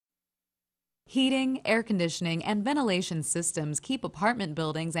Heating, air conditioning, and ventilation systems keep apartment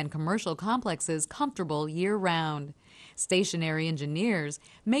buildings and commercial complexes comfortable year-round. Stationary engineers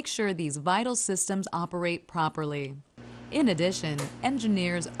make sure these vital systems operate properly. In addition,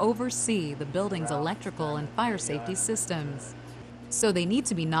 engineers oversee the building's electrical and fire safety systems. So they need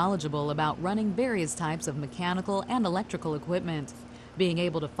to be knowledgeable about running various types of mechanical and electrical equipment. Being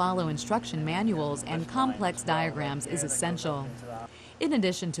able to follow instruction manuals and complex diagrams is essential. In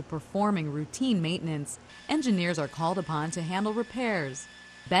addition to performing routine maintenance, engineers are called upon to handle repairs.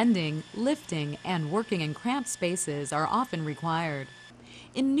 Bending, lifting, and working in cramped spaces are often required.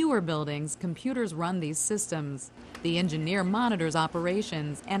 In newer buildings, computers run these systems. The engineer monitors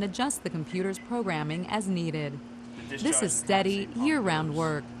operations and adjusts the computer's programming as needed. This is steady, year-round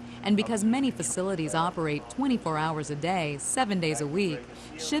work, and because many facilities operate 24 hours a day, 7 days a week,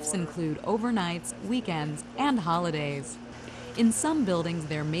 shifts include overnights, weekends, and holidays. In some buildings,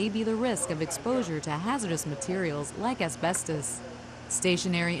 there may be the risk of exposure to hazardous materials like asbestos.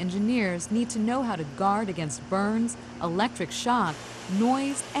 Stationary engineers need to know how to guard against burns, electric shock,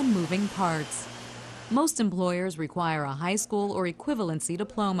 noise, and moving parts. Most employers require a high school or equivalency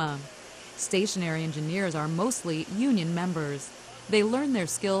diploma. Stationary engineers are mostly union members. They learn their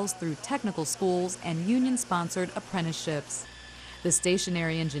skills through technical schools and union-sponsored apprenticeships. The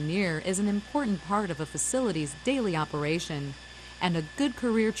stationary engineer is an important part of a facility's daily operation and a good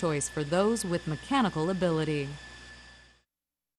career choice for those with mechanical ability.